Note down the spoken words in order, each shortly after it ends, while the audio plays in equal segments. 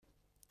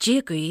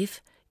Dear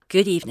Grieve,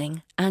 good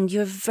evening, and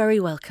you're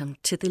very welcome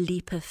to The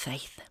Leap of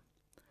Faith.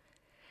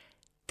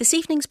 This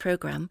evening's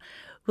programme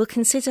will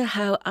consider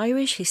how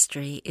Irish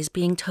history is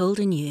being told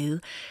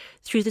anew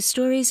through the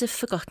stories of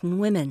forgotten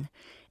women,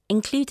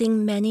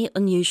 including many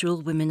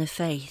unusual women of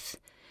faith,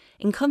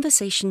 in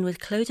conversation with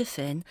Clodagh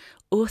Finn,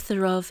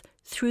 author of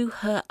Through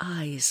Her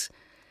Eyes.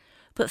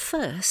 But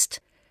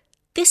first,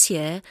 this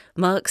year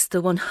marks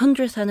the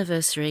 100th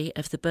anniversary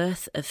of the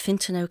birth of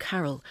Fintan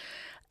O'Carroll,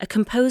 a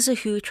composer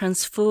who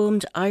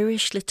transformed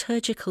Irish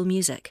liturgical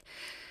music.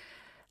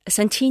 A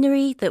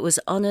centenary that was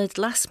honoured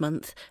last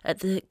month at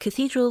the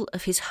cathedral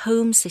of his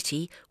home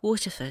city,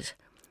 Waterford.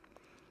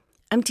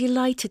 I'm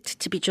delighted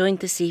to be joined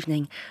this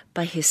evening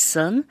by his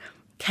son,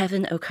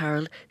 Kevin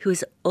O'Carroll, who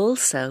is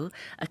also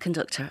a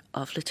conductor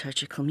of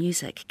liturgical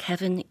music.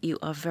 Kevin, you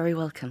are very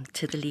welcome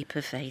to The Leap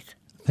of Faith.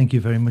 Thank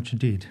you very much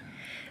indeed.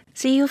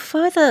 So your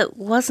father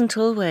wasn't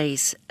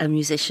always a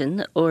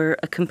musician or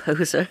a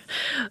composer,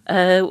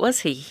 was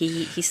he?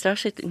 He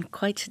started in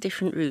quite a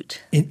different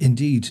route.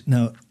 Indeed.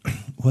 Now,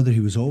 whether he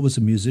was always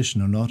a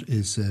musician or not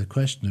is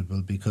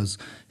questionable, because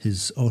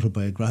his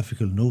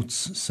autobiographical notes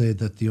say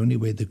that the only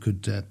way they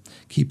could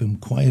keep him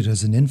quiet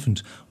as an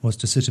infant was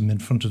to sit him in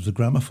front of the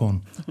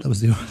gramophone. That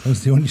was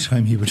the only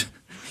time he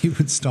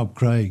would stop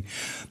crying.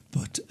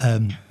 But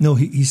no,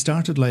 he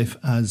started life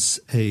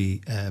as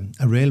a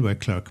railway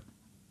clerk.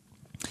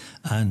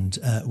 And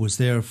was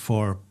there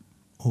for,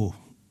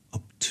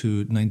 up to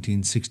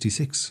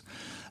 1966.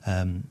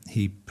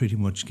 He pretty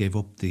much gave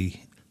up the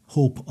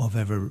hope of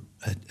ever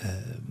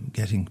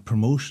getting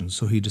promotion,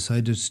 so he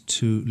decided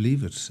to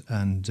leave it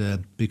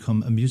and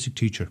become a music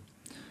teacher.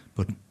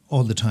 But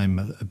all the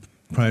time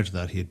prior to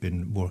that, he had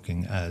been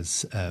working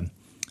as a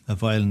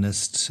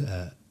violinist.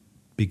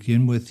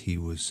 Begin with, he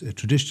was a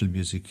traditional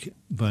music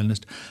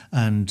violinist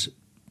and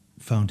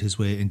found his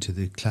way into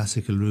the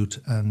classical route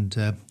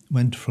and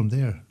went from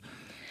there.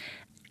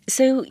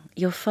 So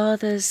your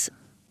father's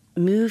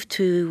move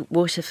to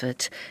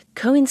Waterford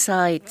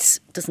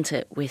coincides, doesn't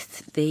it,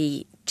 with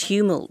the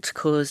tumult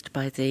caused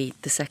by the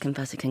Second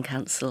Vatican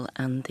Council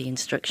and the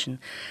instruction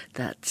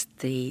that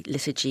the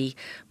liturgy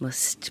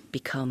must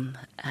become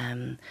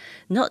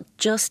not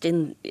just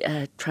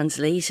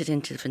translated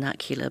into the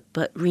vernacular,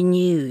 but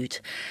renewed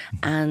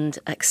and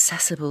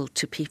accessible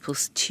to people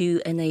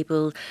to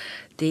enable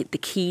the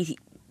key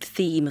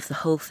theme of the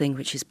whole thing,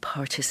 which is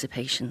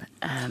participation.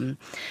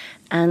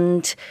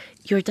 And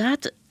your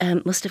dad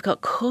must have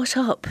got caught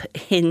up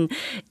in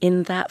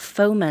that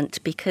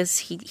foment, because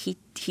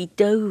he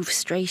dove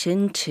straight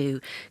into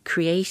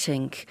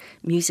creating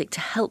music to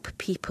help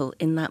people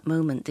in that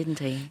moment, didn't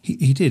he?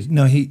 He did.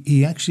 No,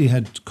 he actually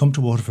had come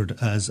to Waterford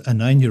as a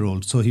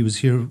 9-year-old, so he was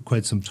here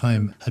quite some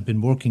time, had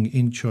been working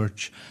in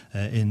church,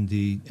 in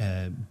the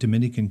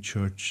Dominican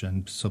church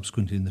and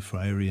subsequently in the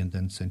Friary and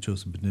then St.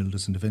 Joseph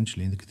Benildes and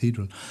eventually in the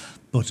cathedral.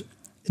 But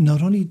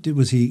not only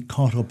was he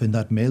caught up in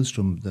that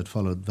maelstrom that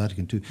followed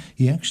Vatican II,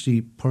 he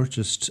actually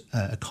purchased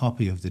a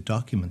copy of the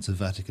documents of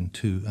Vatican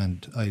II,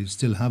 and I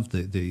still have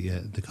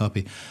the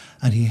copy.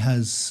 And he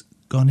has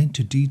gone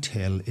into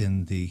detail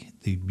in the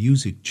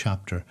music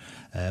chapter,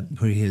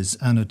 where he has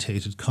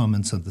annotated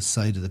comments on the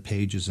side of the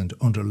pages and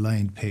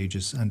underlined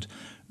pages, and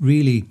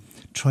really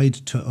tried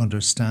to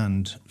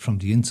understand from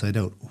the inside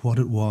out what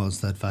it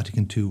was that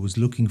Vatican II was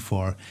looking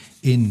for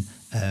in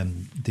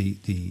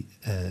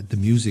the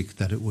music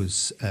that it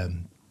was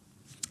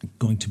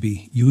going to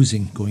be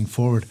using going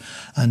forward.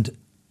 And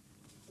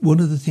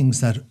one of the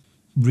things that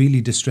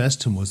really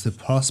distressed him was the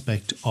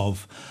prospect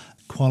of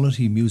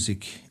quality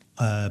music,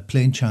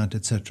 plain chant,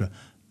 etc.,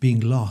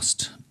 being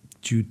lost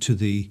due to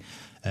the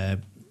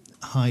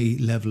high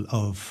level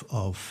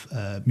of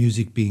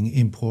music being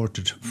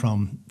imported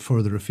from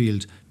further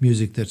afield,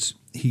 music that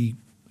he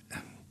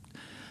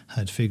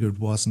had figured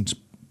wasn't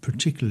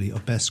particularly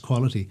of best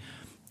quality.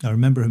 I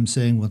remember him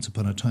saying once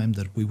upon a time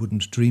that we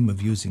wouldn't dream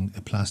of using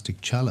a plastic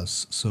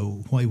chalice,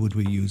 so why would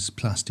we use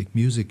plastic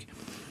music?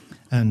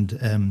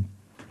 And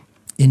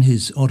in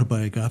his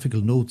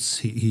autobiographical notes,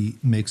 he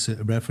makes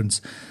a reference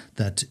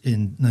that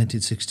in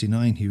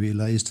 1969 he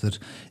realised that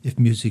if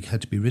music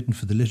had to be written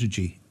for the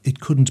liturgy, it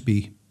couldn't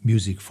be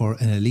music for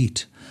an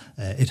elite.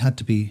 It had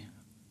to be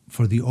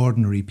for the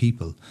ordinary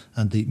people,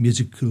 and the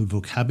musical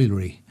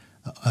vocabulary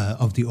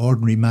of the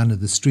ordinary man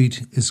of the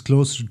street is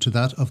closer to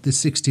that of the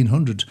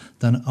 1600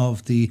 than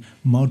of the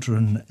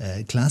modern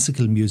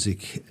classical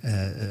music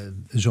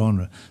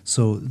genre.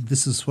 So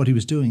this is what he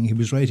was doing. He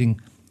was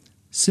writing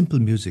simple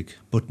music,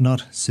 but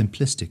not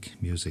simplistic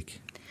music.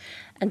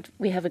 And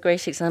we have a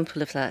great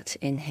example of that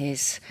in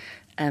his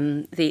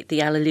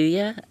the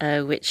Alleluia,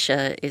 which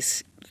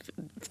is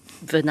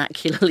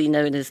vernacularly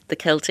known as the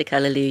Celtic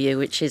Alleluia,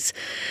 which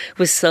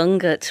was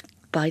sung at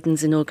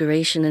Biden's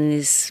inauguration and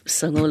is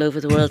sung all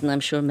over the world, and I'm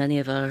sure many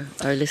of our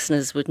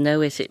listeners would know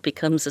it. It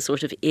becomes a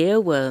sort of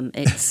earworm.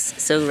 It's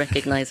so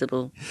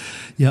recognisable.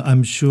 Yeah,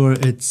 I'm sure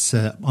it's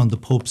on the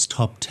Pope's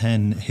top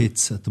 10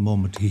 hits at the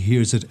moment. He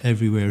hears it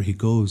everywhere he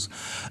goes.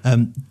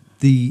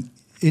 The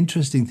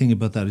interesting thing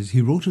about that is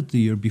he wrote it the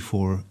year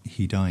before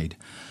he died,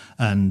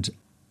 and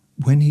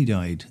when he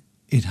died,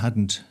 it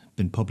hadn't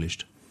been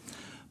published.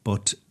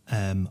 But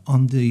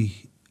on the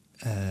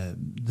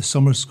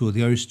summer school,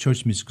 the Irish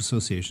Church Music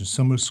Association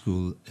summer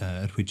school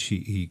at which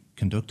he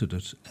conducted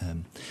it,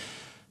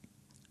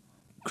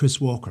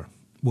 Chris Walker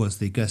was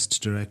the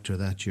guest director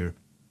that year.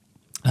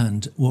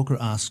 And Walker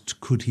asked,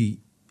 could he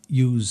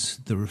use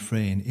the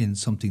refrain in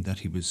something that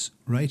he was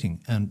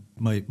writing? And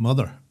my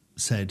mother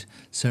said,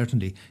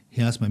 certainly.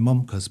 He asked my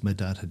mum, because my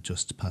dad had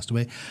just passed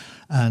away.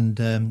 And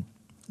then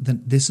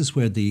this is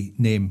where the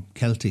name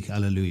Celtic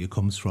Alleluia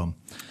comes from.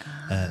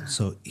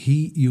 So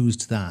he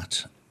used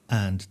that,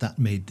 and that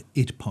made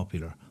it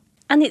popular.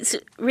 And it's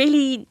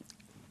really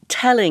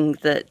telling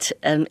that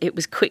it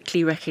was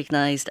quickly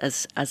recognised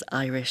as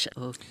Irish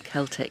or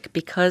Celtic,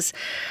 because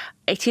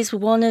it is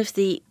one of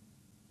the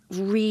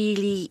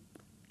really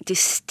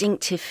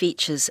distinctive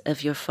features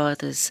of your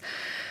father's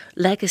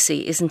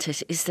legacy, isn't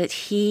it? Is that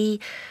he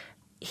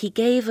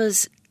gave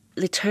us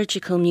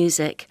liturgical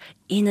music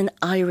in an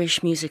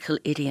Irish musical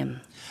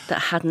idiom that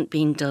hadn't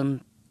been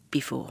done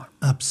before.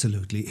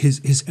 Absolutely.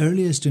 His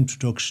earliest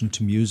introduction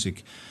to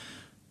music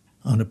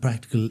on a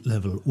practical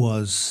level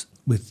was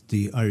with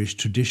the Irish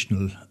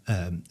traditional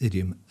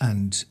idiom,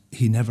 and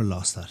he never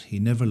lost that. He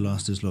never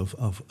lost his love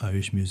of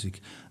Irish music.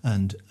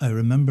 And I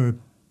remember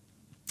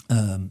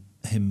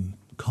him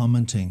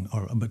commenting,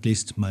 or at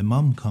least my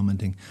mum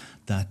commenting,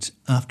 that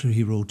after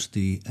he wrote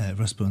the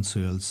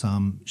Responsorial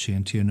Psalm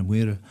Shean Tír na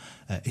Muire,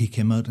 he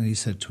came out and he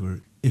said to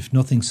her, if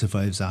nothing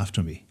survives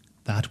after me,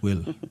 that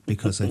will,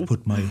 because I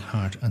put my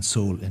heart and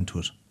soul into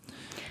it.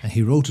 And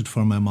he wrote it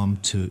for my mum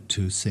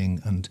to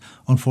sing, and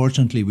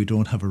unfortunately we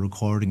don't have a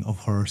recording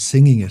of her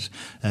singing it,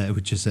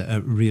 which is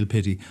a real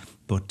pity.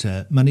 But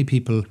many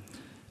people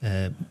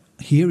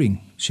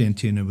hearing Shean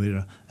Tír na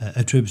Muire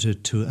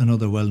attributed to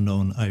another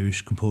well-known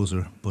Irish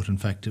composer, but in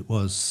fact it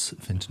was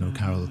Fintan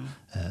O'Carroll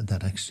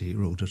that actually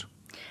wrote it.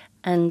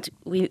 And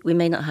we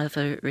may not have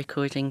a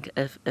recording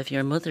of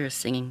your mother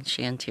singing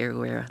Shean Tír na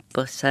Muire,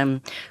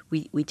 but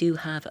we do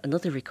have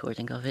another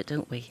recording of it,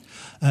 don't we?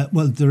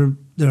 Well, there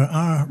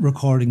are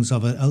recordings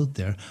of it out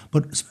there,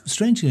 but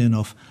strangely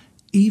enough,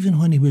 even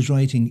when he was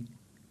writing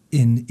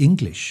in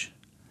English,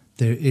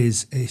 there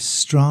is a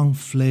strong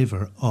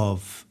flavour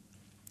of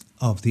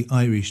the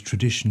Irish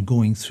tradition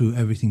going through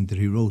everything that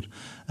he wrote.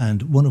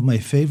 And one of my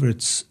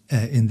favourites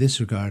in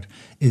this regard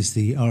is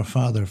the Our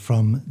Father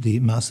from the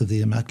Mass of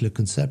the Immaculate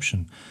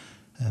Conception.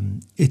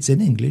 It's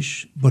in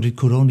English, but it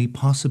could only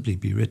possibly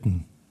be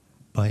written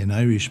by an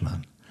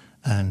Irishman.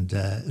 And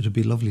it would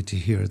be lovely to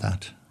hear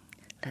that.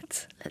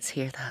 Let's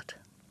hear that.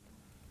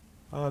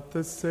 At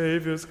the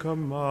Saviour's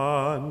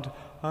command,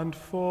 and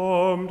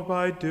formed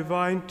by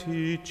divine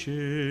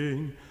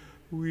teaching,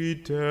 we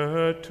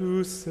dare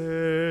to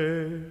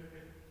say,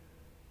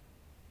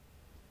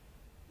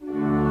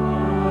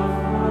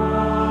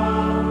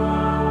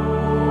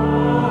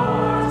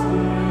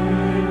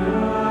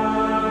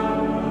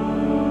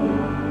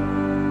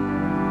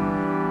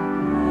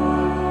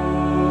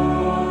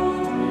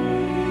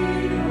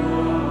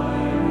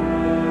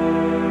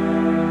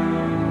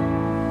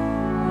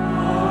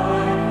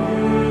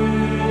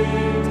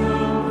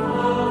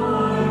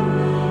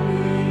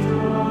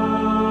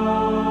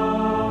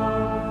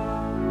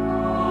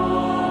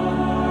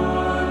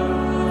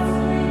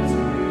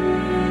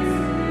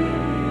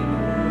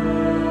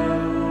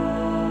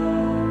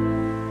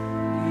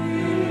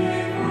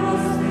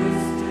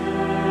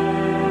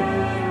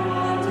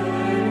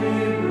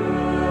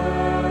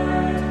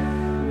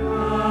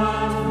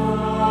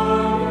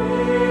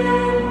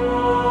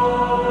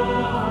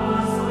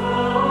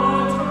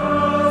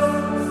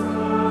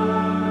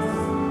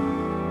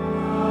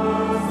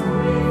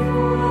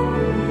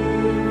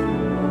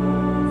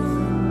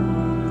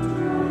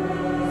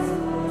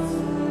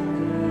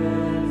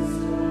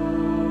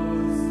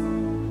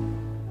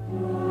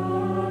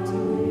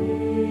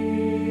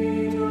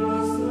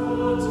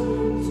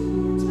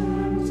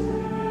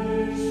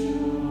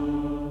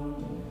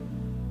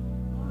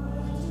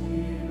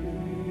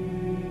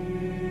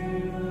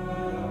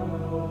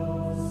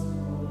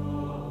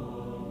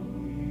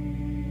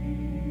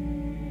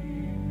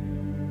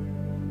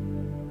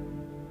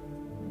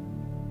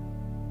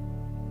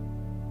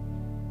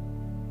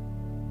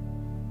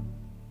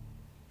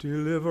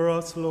 Deliver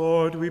us,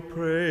 Lord, we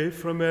pray,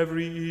 from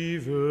every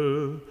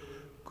evil.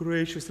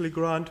 Graciously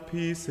grant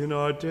peace in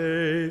our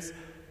days,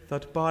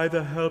 that by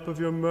the help of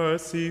your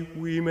mercy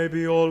we may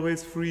be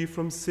always free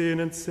from sin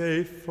and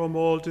safe from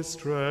all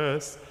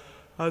distress,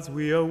 as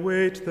we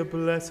await the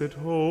blessed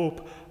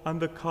hope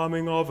and the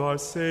coming of our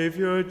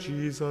Saviour,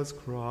 Jesus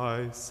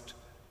Christ.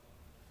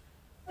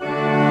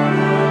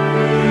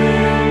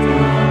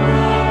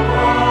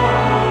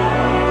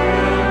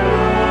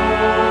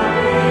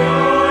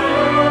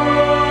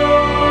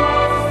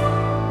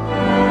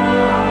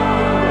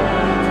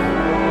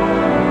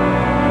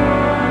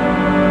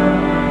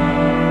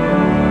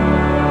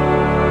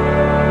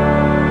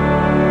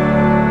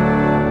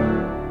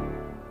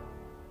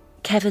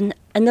 Kevin,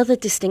 another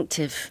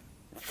distinctive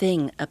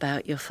thing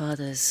about your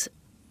father's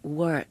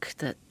work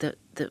that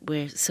that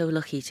we're so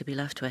lucky to be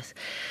left with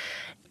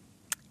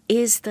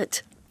is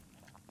that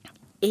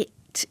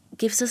it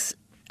gives us,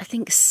 I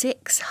think,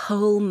 6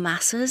 whole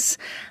masses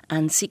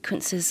and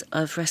sequences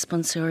of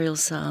responsorial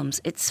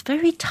psalms. It's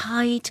very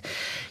tied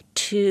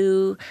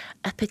to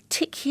a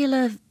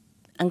particular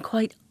and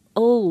quite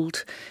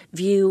old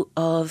view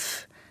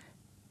of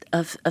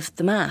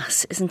the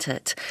Mass, isn't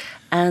it?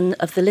 And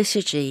of the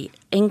liturgy,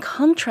 in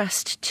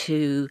contrast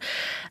to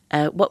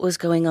what was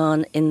going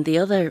on in the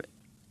other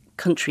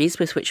countries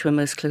with which we're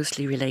most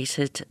closely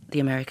related, the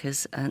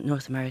Americas,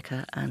 North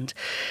America and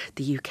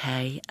the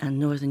UK and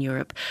Northern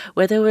Europe,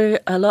 where there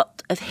were a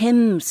lot of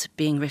hymns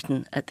being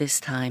written at this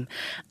time,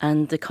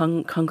 and the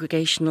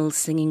congregational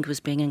singing was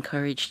being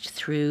encouraged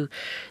through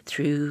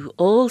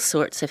all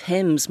sorts of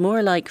hymns,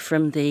 more like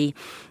from the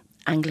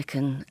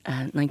Anglican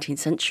 19th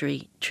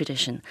century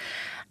tradition.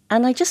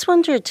 And I just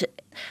wondered,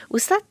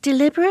 was that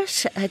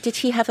deliberate? Did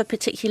he have a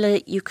particular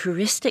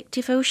Eucharistic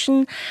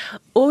devotion?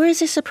 Or is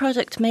this a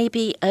product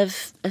maybe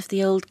of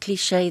the old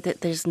cliché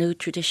that there's no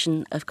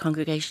tradition of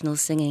congregational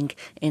singing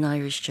in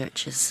Irish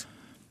churches?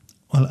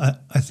 Well,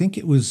 I think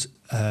it was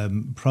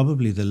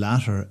probably the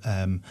latter.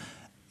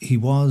 He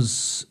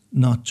was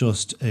not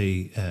just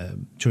a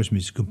church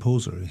music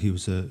composer, he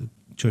was a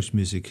church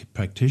music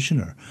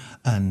practitioner.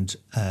 And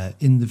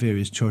in the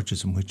various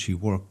churches in which he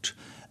worked,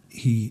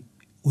 he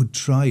would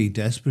try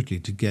desperately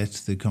to get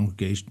the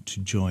congregation to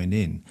join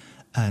in.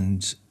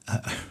 And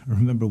I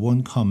remember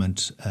one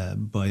comment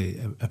by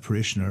a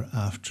parishioner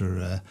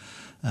after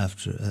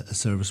a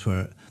service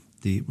where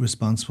the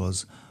response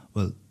was,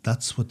 well,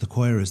 that's what the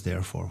choir is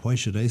there for. Why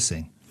should I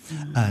sing?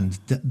 Mm-hmm. And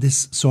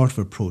this sort of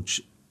approach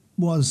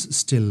was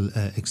still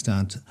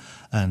extant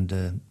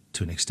and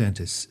to an extent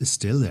is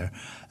still there.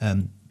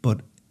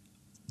 But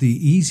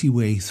the easy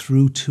way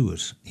through to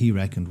it, he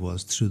reckoned,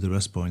 was through the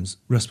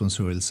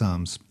responsorial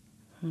psalms.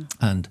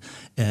 And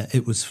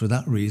it was for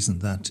that reason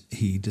that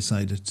he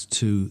decided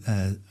to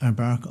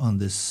embark on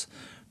this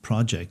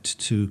project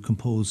to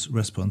compose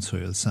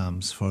responsorial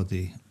psalms for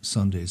the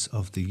Sundays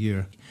of the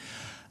year.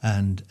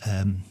 And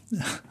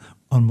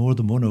on more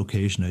than one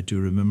occasion, I do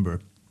remember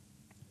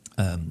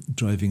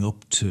driving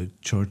up to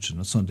church on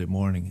a Sunday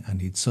morning,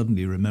 and he'd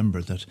suddenly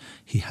remember that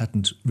he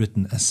hadn't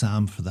written a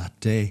psalm for that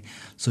day.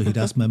 So he'd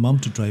asked my mum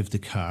to drive the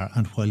car,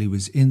 and while he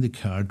was in the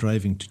car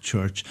driving to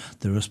church,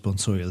 the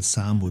responsorial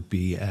psalm would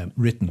be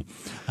written.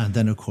 And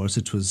then, of course,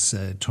 it was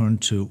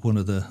turned to one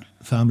of the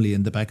family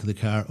in the back of the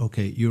car.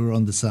 Okay, you're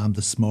on the psalm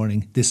this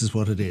morning. This is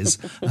what it is.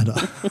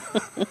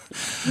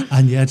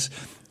 And yet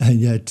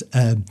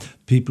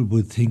people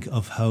would think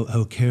of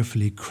how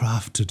carefully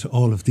crafted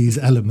all of these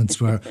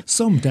elements were.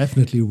 Some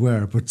definitely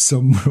were, but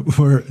some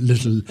were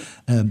little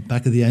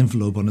back of the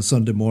envelope on a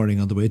Sunday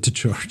morning on the way to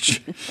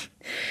church.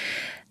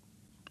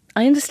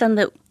 I understand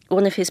that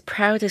one of his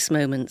proudest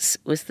moments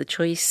was the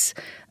choice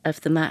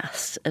of the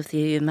Mass of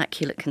the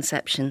Immaculate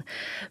Conception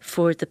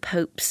for the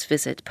Pope's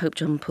visit, Pope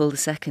John Paul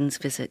II's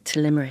visit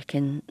to Limerick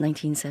in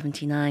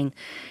 1979.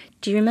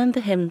 Do you remember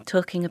him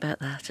talking about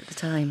that at the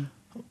time?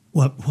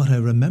 Well, what I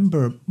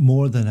remember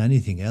more than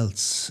anything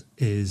else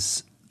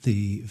is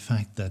the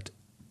fact that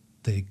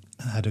they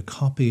had a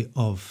copy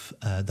of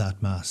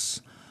that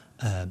Mass,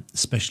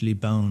 specially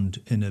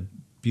bound in a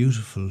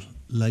beautiful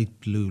light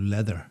blue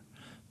leather,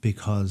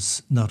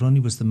 because not only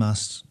was the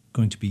Mass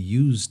going to be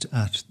used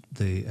at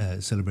the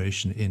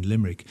celebration in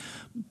Limerick,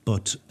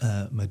 but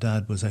my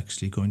dad was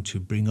actually going to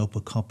bring up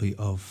a copy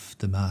of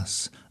the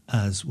Mass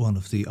as one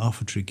of the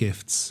offertory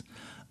gifts.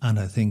 And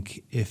I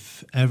think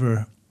if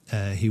ever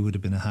he would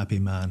have been a happy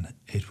man,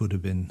 it would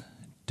have been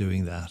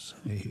doing that.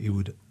 He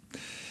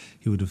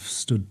would have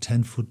stood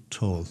 10 foot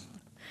tall.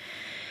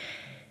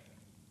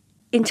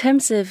 In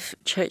terms of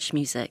church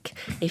music,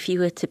 if you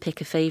were to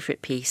pick a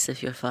favourite piece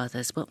of your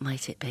father's, what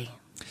might it be?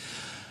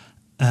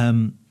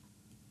 I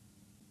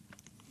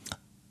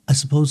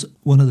suppose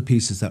one of the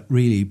pieces that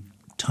really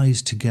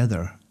ties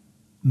together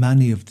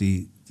many of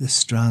the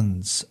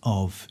strands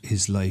of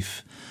his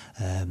life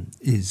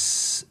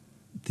is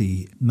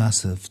the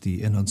Mass of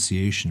the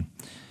Annunciation.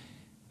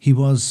 He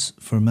was,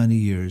 for many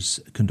years,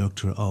 a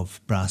conductor of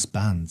brass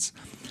bands.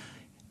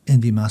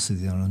 In the Mass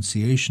of the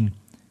Annunciation,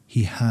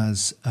 he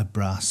has a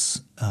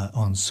brass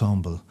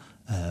ensemble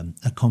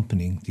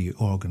accompanying the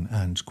organ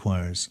and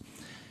choirs.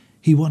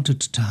 He wanted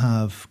to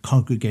have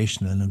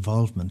congregational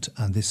involvement,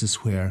 and this is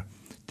where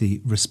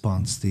the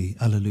response, the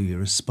Alleluia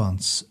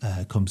response,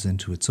 comes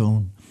into its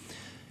own.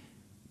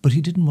 But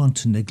he didn't want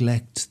to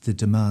neglect the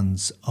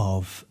demands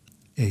of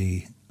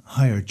a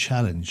higher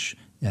challenge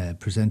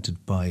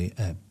presented by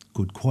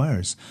good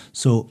choirs.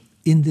 So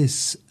in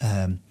this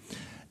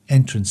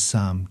entrance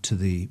psalm to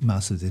the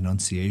Mass of the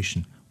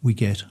Annunciation, we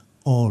get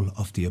all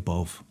of the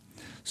above.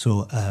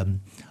 So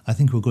I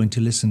think we're going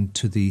to listen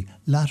to the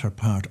latter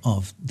part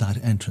of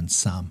that entrance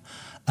psalm.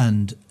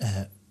 And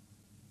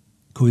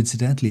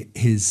coincidentally,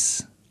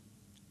 his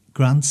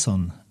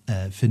grandson,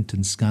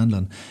 Fintan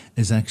O'Carroll,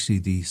 is actually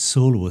the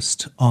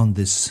soloist on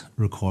this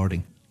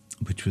recording,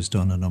 which was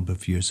done a number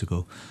of years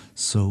ago.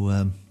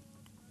 So,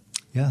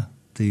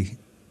 the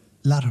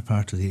latter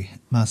part of the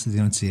Mass of the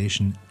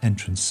Annunciation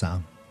entrance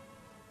psalm.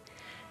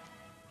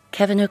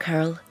 Kevin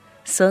O'Carroll,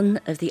 son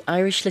of the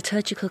Irish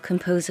liturgical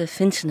composer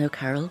Fintan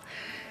O'Carroll,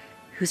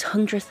 whose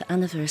 100th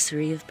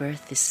anniversary of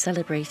birth is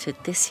celebrated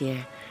this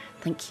year.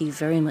 Thank you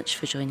very much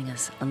for joining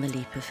us on The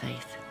Leap of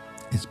Faith.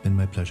 It's been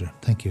my pleasure.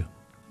 Thank you.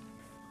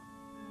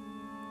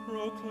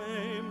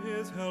 Proclaim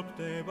his help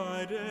day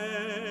by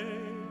day.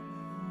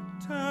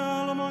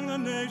 Tell among the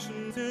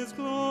nations his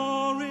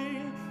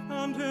glory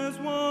and his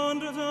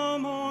wonders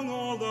among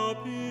all the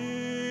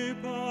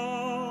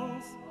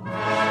peoples.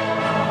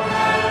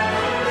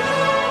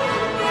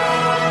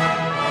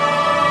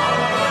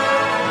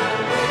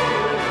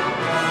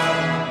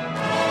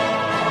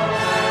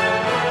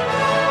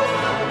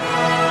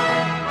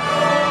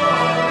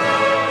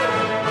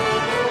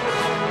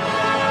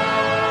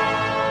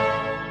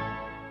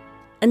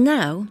 And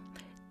now,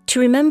 to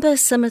remember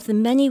some of the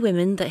many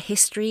women that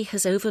history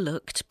has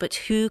overlooked, but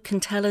who can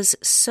tell us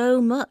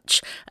so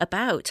much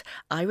about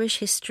Irish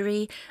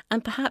history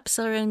and perhaps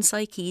our own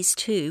psyches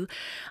too,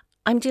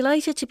 I'm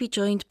delighted to be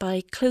joined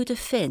by Clodagh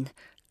Finn,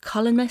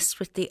 columnist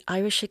with the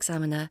Irish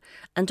Examiner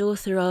and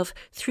author of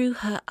Through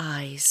Her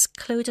Eyes.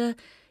 Clodagh,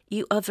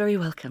 you are very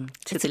welcome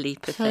to The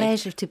Leap of Faith.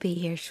 Pleasure to be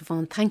here,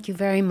 Siobhan. Thank you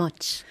very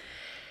much.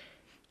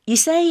 You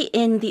say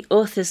in the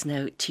author's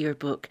note to your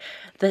book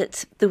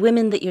that the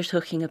women that you're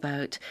talking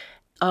about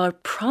are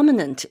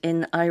prominent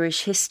in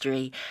Irish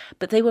history,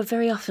 but they were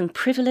very often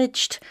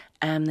privileged.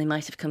 They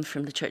might have come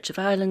from the Church of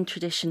Ireland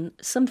tradition,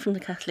 some from the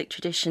Catholic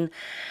tradition.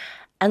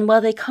 And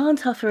while they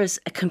can't offer us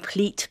a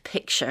complete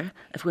picture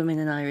of women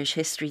in Irish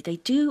history, they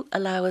do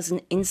allow us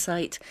an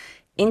insight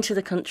into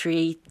the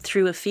country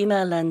through a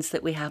female lens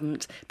that we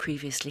haven't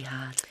previously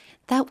had.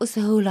 That was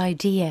the whole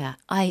idea.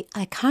 I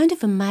kind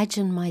of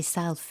imagine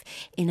myself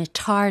in a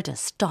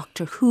TARDIS,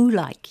 Doctor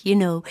Who-like,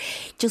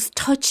 just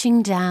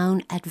touching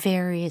down at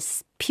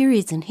various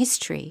periods in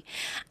history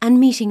and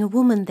meeting a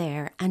woman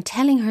there and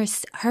telling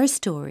her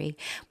story,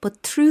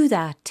 but through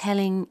that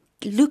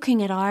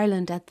looking at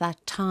Ireland at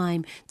that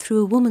time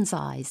through a woman's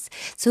eyes.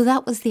 So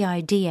that was the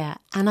idea.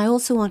 And I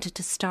also wanted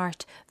to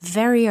start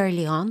very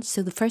early on.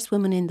 So the first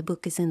woman in the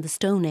book is in the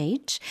Stone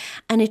Age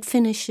and it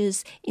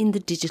finishes in the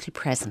digital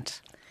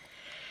present.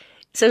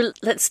 So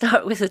let's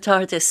start with the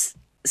TARDIS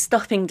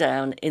stopping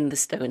down in the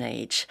Stone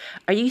Age.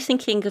 Are you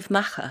thinking of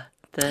Macha?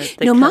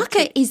 No,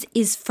 Macha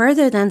is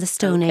further than the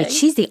Stone Age.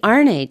 She's the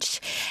Iron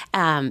Age.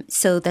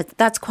 So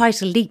that's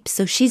quite a leap.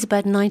 So she's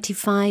about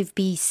 95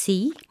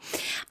 BC.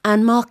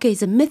 And Macha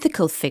is a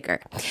mythical figure.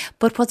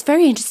 But what's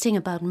very interesting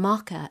about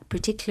Macha,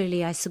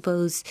 particularly, I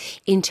suppose,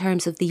 in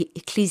terms of the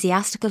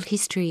ecclesiastical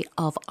history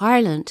of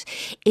Ireland,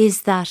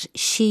 is that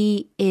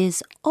she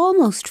is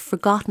almost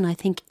forgotten, I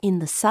think, in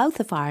the south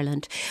of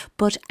Ireland.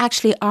 But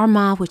actually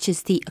Armagh, which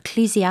is the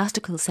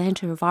ecclesiastical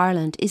centre of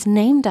Ireland, is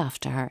named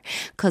after her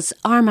because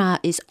Armagh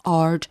is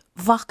Ard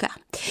Vaca.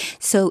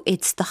 So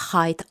it's the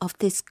height of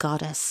this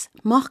goddess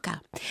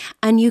Macha.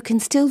 And you can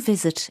still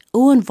visit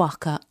Owen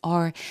Vaca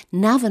or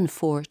Navan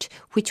Fort,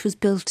 which was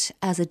built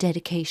as a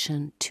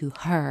dedication to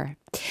her.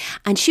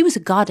 And she was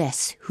a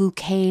goddess who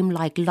came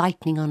like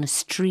lightning on a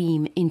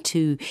stream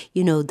into,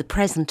 the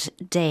present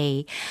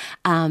day,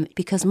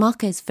 because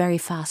Macha is a very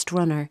fast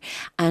runner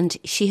and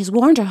she has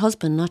warned her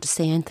husband not to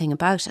say anything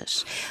about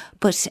it.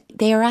 But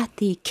they are at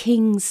the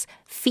king's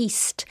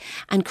feast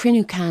and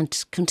Crinú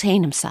can't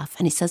contain himself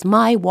and he says,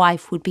 my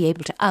wife would be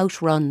able to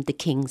outrun the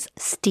king's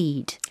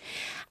steed.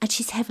 And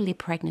she's heavily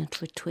pregnant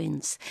with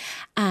twins.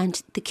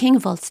 And the King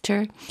of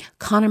Ulster,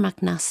 Conor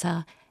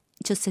MacNassa,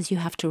 just says, you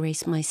have to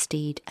race my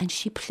steed. And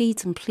she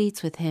pleads and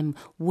pleads with him,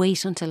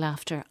 wait until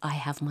after I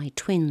have my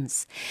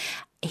twins.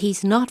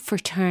 He's not for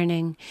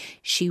turning.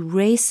 She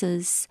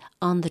races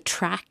on the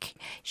track.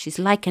 She's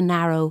like an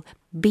arrow,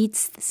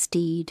 beats the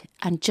steed.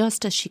 And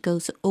just as she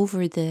goes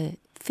over the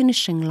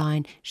finishing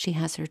line, she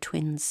has her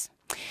twins.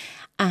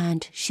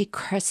 And she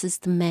curses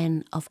the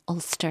men of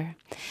Ulster,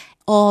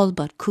 all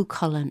but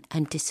Cuchulainn,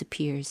 and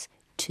disappears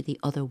to the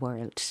other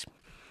world.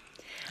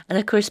 And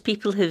of course,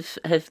 people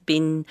have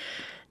been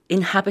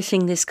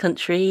inhabiting this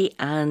country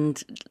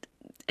and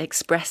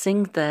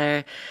expressing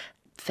their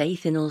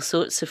faith in all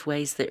sorts of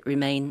ways that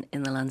remain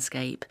in the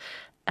landscape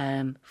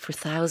for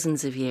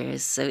thousands of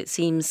years. So it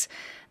seems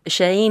a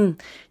shame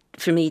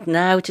for me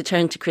now to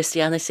turn to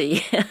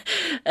Christianity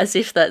as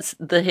if that's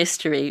the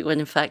history, when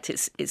in fact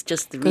it's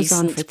just the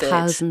recent bit. Goes on for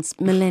thousands,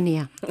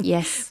 millennia,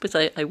 yes. But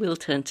I will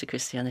turn to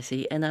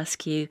Christianity and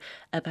ask you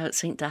about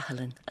St.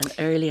 Dathelen, an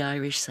early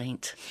Irish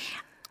saint.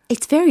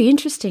 It's very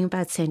interesting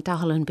about St.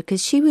 Dathelen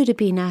because she would have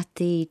been at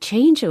the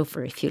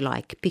changeover, if you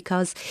like,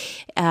 because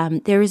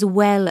there is a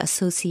well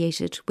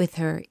associated with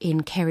her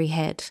in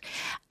Kerryhead.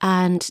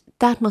 And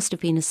that must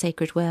have been a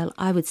sacred well.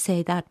 I would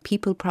say that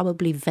people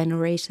probably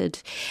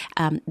venerated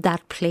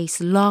that place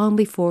long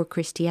before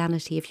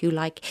Christianity, if you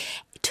like.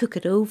 took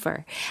it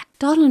over.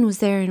 Donlan was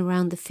there in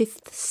around the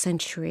 5th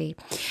century,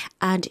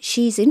 and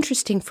she's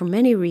interesting for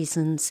many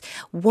reasons.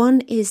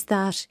 One is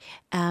that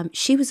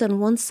she was on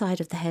one side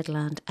of the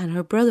headland and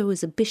her brother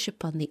was a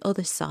bishop on the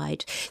other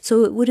side.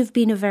 So it would have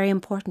been a very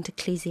important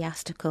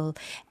ecclesiastical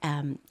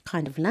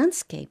kind of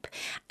landscape.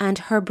 And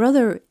her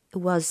brother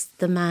was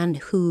the man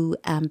who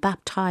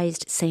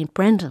baptised St.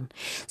 Brendan.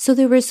 So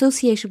they were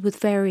associated with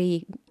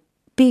very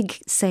big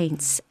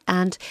saints,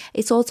 and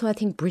it's also, I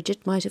think,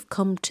 Bridget might have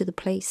come to the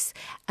place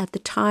at the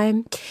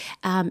time.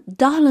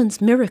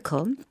 Donlan's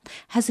miracle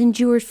has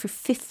endured for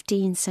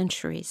 15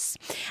 centuries,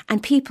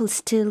 and people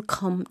still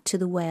come to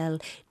the well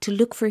to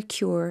look for a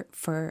cure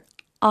for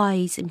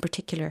eyes in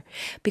particular,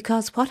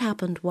 because what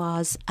happened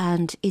was,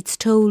 and it's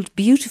told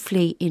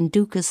beautifully in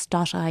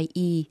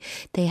ducas.ie,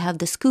 they have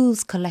the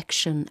school's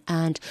collection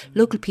and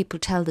local people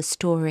tell the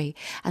story,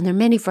 and there are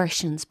many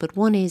versions, but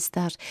one is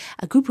that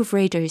a group of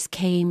raiders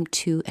came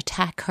to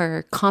attack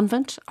her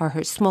convent or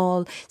her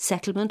small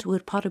settlement, who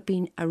had probably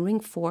been a ring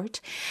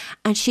fort,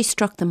 and she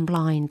struck them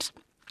blind.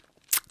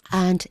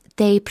 And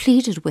they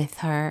pleaded with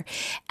her,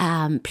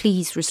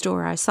 please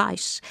restore our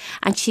sight.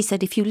 And she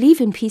said, if you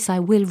leave in peace, I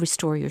will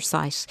restore your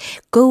sight.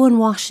 Go and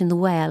wash in the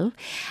well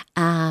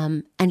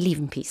and leave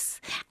in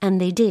peace.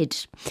 And they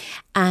did.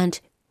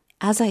 And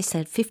as I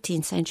said,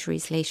 15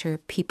 centuries later,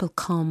 people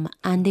come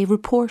and they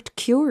report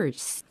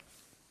cures.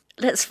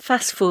 Let's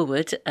fast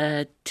forward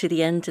to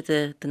the end of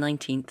the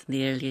 19th and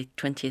the early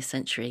 20th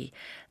century,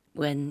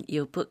 when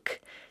your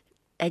book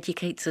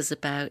educates us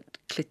about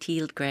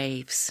Clotilde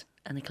Graves,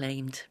 an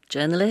acclaimed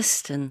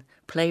journalist and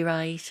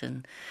playwright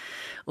and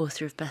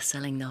author of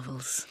best-selling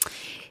novels.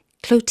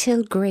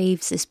 Clotilde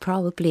Graves is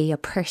probably a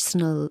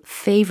personal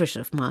favourite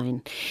of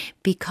mine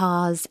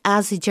because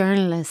as a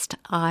journalist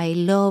I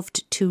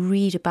loved to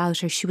read about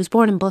her. She was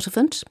born in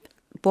Buttevant,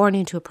 born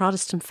into a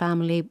Protestant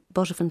family.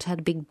 Buttevant had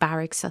a big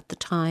barracks at the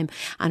time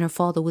and her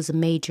father was a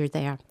major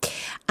there.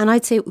 And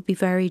I'd say it would be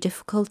very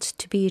difficult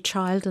to be a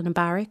child in a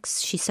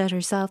barracks. She said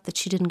herself that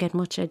she didn't get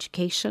much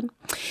education.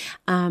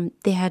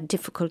 They had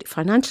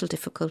financial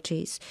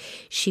difficulties.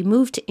 She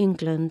moved to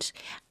England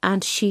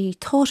and she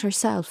taught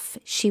herself.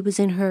 She was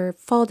in her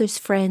father's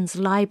friend's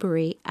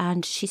library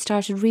and she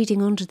started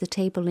reading under the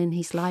table in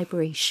his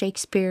library,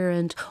 Shakespeare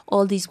and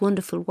all these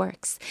wonderful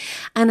works.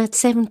 And at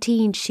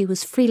 17, she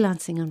was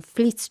freelancing on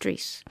Fleet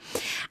Street.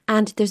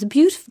 And there's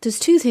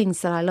two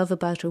things that I love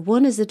about her.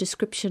 One is a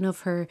description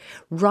of her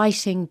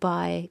writing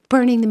by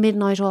burning the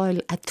midnight oil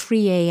at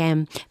 3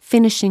 a.m,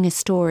 finishing a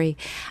story,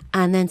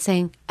 and then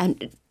saying,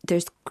 and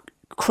there's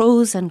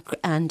crows and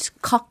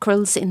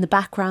cockerels in the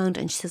background,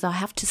 and she says, I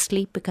have to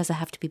sleep because I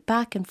have to be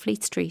back in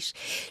Fleet Street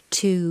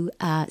to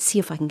see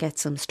if I can get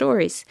some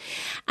stories.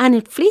 And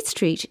at Fleet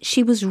Street,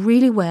 she was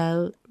really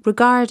well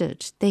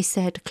regarded. They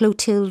said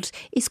Clotilde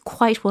is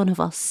quite one of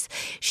us.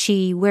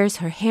 She wears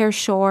her hair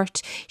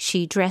short,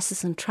 she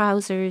dresses in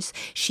trousers,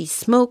 she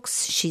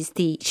smokes,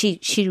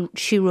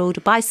 she rode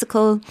a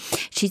bicycle,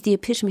 she's the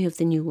epitome of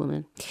the new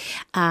woman.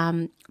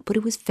 But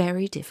it was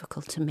very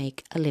difficult to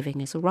make a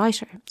living as a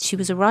writer. She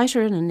was a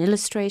writer and an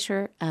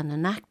illustrator and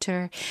an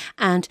actor,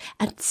 and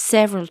at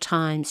several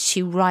times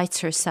she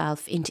writes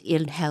herself into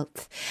ill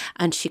health,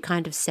 and she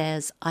kind of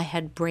says, I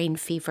had brain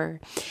fever.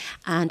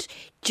 And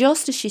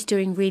just as she's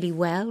doing really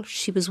well,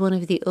 she was one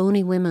of the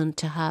only women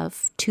to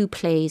have 2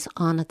 plays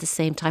on at the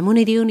same time. One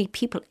of the only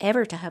people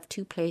ever to have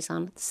 2 plays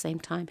on at the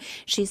same time.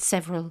 She has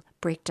several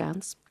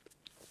breakdowns.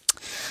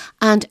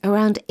 And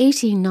around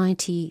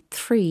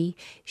 1893,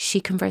 she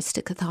converts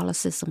to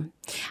Catholicism.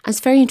 And it's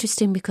very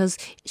interesting because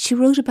she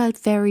wrote about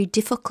very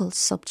difficult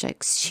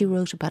subjects. She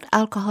wrote about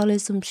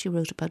alcoholism, she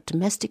wrote about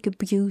domestic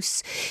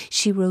abuse,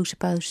 she wrote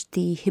about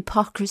the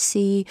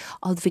hypocrisy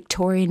of the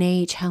Victorian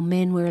age, how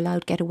men were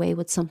allowed to get away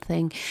with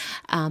something,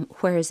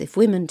 whereas if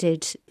women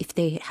did, if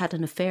they had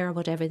an affair or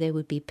whatever, they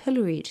would be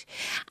pilloried.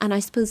 And I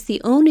suppose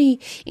the only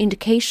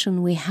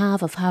indication we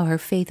have of how her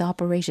faith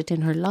operated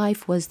in her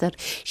life was that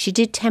she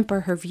did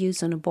temper her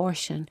views on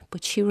abortion,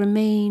 but she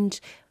remained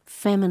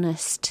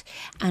feminist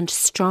and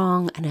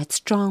strong and had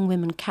strong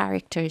women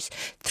characters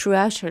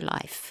throughout her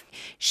life.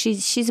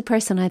 She's a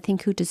person, I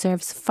think, who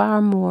deserves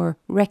far more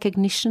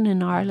recognition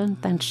in Ireland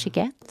than she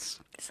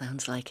gets.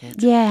 Sounds like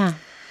it. Yeah.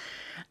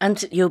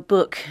 And your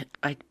book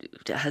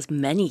has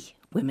many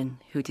women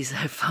who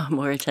deserve far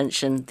more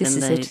attention than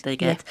they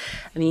get.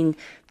 Yeah. I mean,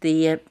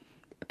 the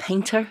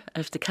painter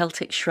of the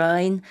Celtic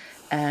shrine,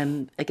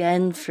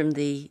 again from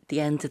the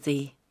end of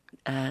the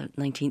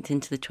 19th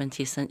into the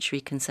 20th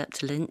century,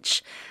 Concepta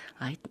Lynch.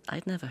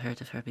 I'd never heard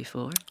of her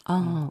before.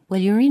 Oh, well,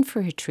 you're in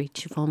for a treat,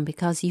 Siobhan,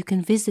 because you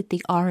can visit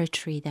the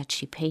oratory that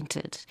she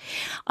painted.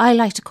 I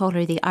like to call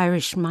her the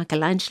Irish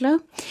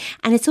Michelangelo,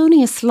 and it's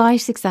only a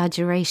slight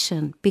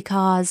exaggeration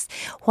because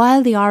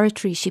while the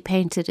oratory she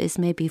painted is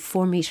maybe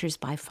 4 metres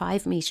by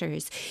 5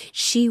 metres,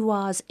 she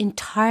was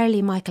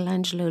entirely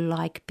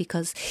Michelangelo-like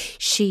because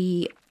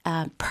she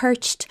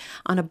perched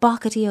on a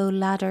bockety-o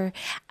ladder,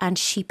 and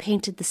she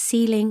painted the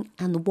ceiling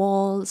and the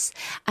walls.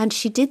 And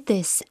she did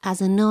this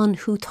as a nun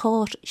who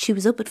thought she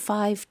was up at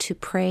 5 to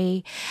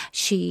pray.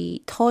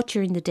 She taught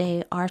during the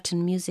day art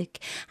and music,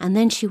 and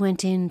then she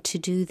went in to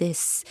do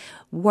this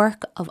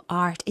work of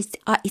art.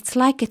 It's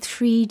like a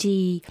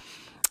 3D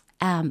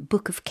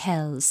Book of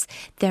Kells.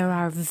 There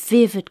are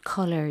vivid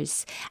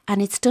colours,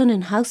 and it's done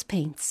in house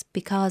paints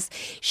because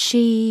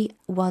she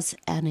was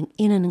in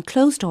an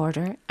enclosed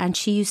order, and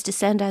she used to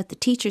send out the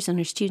teachers and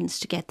her students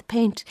to get the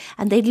paint,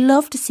 and they'd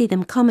love to see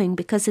them coming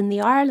because in the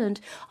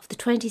Ireland of the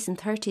 20s and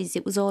 30s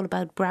it was all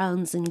about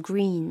browns and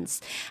greens,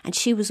 and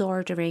she was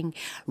ordering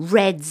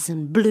reds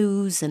and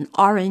blues and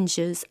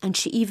oranges, and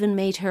she even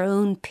made her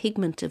own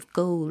pigment of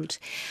gold.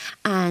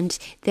 And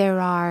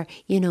there are,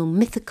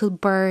 mythical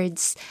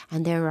birds,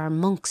 and there are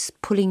monks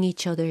pulling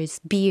each other's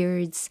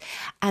beards,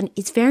 and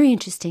it's very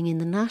interesting. In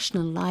the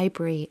National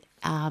Library,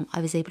 I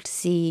was able to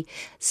see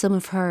some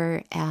of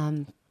her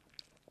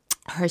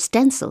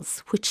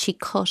stencils, which she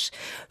cut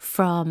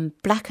from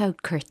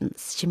blackout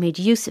curtains. She made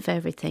use of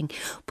everything,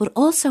 but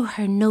also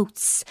her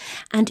notes.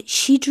 And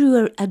she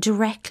drew a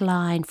direct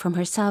line from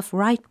herself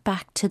right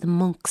back to the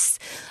monks,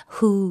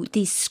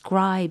 these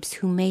scribes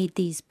who made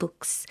these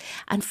books.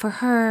 And for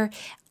her,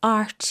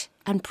 art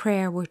and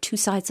prayer were two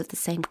sides of the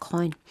same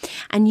coin.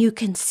 And you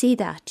can see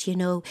that,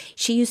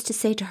 she used to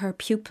say to her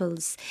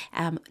pupils,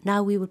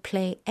 now we will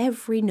play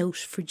every note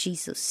for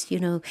Jesus,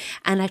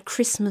 and at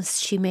Christmas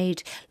she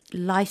made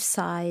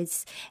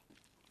life-size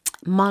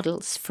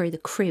models for the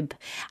crib,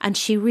 and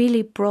she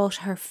really brought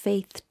her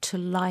faith to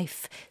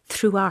life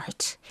through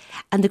art.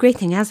 And the great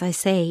thing, as I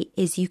say,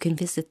 is you can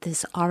visit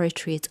this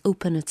oratory. It's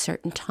open at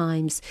certain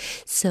times,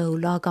 so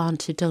log on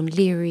to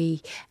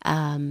Dunleary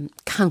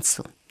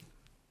Council.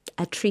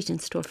 A treat in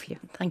store for you.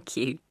 Thank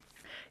you.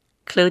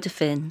 Clodagh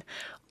Finn,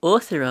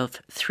 author of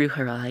Through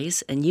Her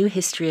Eyes, A New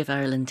History of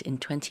Ireland in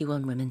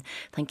 21 Women.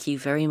 Thank you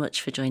very much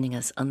for joining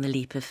us on The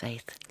Leap of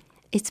Faith.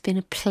 It's been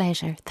a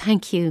pleasure.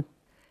 Thank you.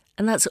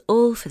 And that's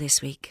all for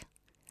this week.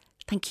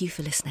 Thank you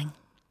for listening.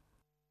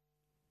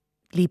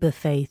 Leap of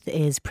Faith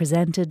is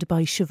presented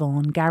by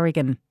Siobhan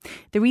Garrigan.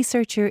 The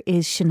researcher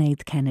is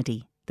Sinead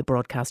Kennedy. The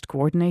broadcast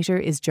coordinator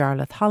is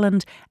Jarlath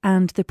Holland,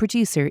 and the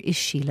producer is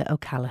Sheila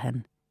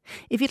O'Callaghan.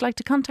 If you'd like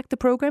to contact the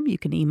programme, you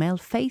can email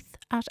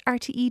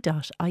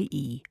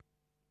faith@rte.ie.